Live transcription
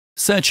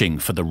Searching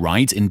for the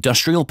right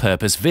industrial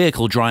purpose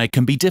vehicle dryer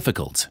can be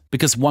difficult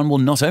because one will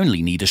not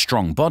only need a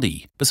strong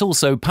body, but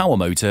also power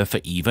motor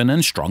for even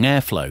and strong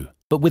airflow.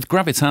 But with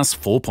Gravitis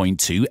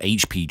 4.2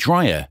 HP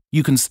dryer,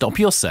 you can stop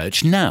your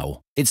search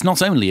now. It's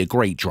not only a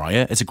great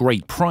dryer at a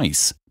great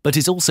price, but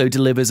it also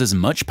delivers as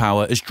much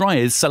power as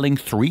dryers selling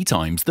 3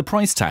 times the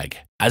price tag.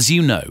 As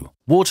you know,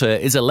 water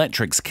is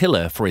electric's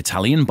killer for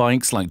Italian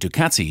bikes like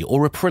Ducati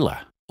or Aprilia.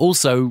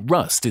 Also,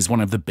 rust is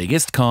one of the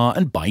biggest car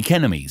and bike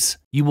enemies.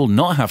 You will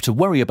not have to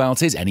worry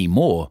about it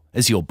anymore,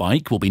 as your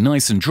bike will be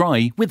nice and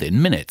dry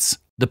within minutes.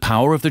 The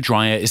power of the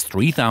dryer is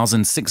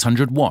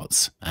 3,600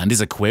 watts and is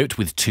equipped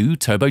with 2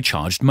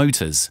 turbocharged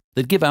motors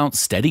that give out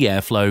steady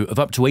airflow of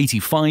up to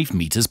 85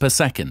 meters per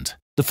second.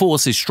 The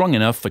force is strong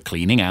enough for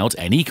cleaning out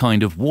any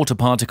kind of water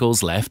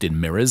particles left in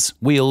mirrors,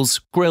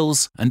 wheels,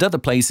 grills, and other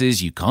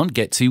places you can't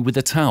get to with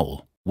a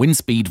towel. Wind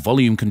speed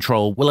volume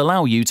control will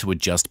allow you to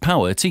adjust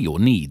power to your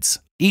needs.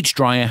 Each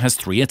dryer has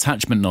 3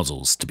 attachment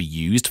nozzles to be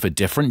used for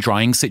different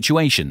drying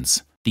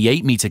situations. The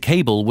 8-meter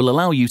cable will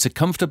allow you to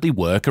comfortably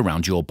work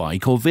around your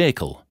bike or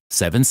vehicle.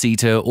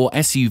 7-seater or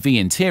SUV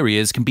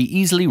interiors can be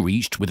easily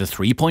reached with a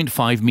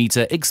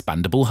 3.5-meter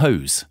expandable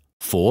hose.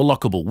 4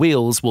 lockable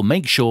wheels will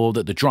make sure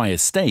that the dryer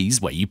stays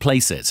where you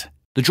place it.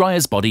 The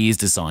dryer's body is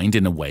designed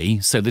in a way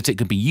so that it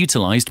can be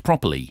utilized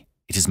properly.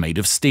 It is made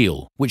of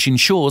steel, which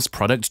ensures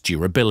product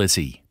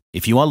durability.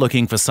 If you are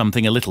looking for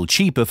something a little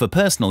cheaper for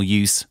personal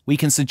use, we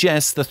can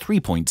suggest the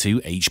 3.2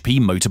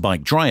 HP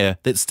motorbike dryer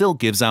that still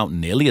gives out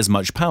nearly as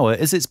much power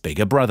as its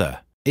bigger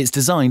brother. It's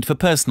designed for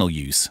personal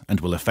use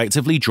and will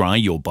effectively dry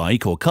your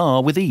bike or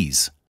car with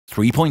ease.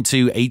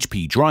 3.2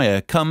 HP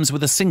dryer comes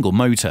with a single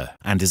motor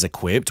and is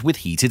equipped with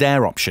heated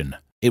air option.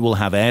 It will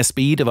have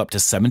airspeed of up to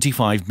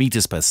 75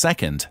 meters per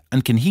second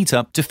and can heat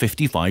up to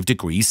 55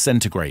 degrees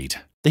centigrade.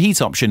 The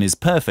heat option is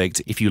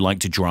perfect if you like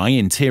to dry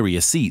interior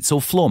seats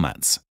or floor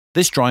mats.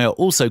 This dryer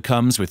also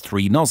comes with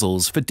 3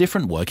 nozzles for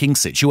different working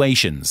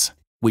situations.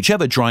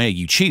 Whichever dryer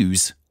you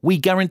choose, we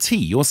guarantee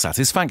your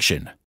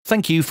satisfaction.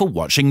 Thank you for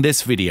watching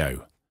this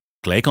video.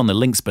 Click on the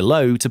links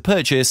below to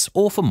purchase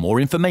or for more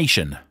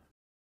information.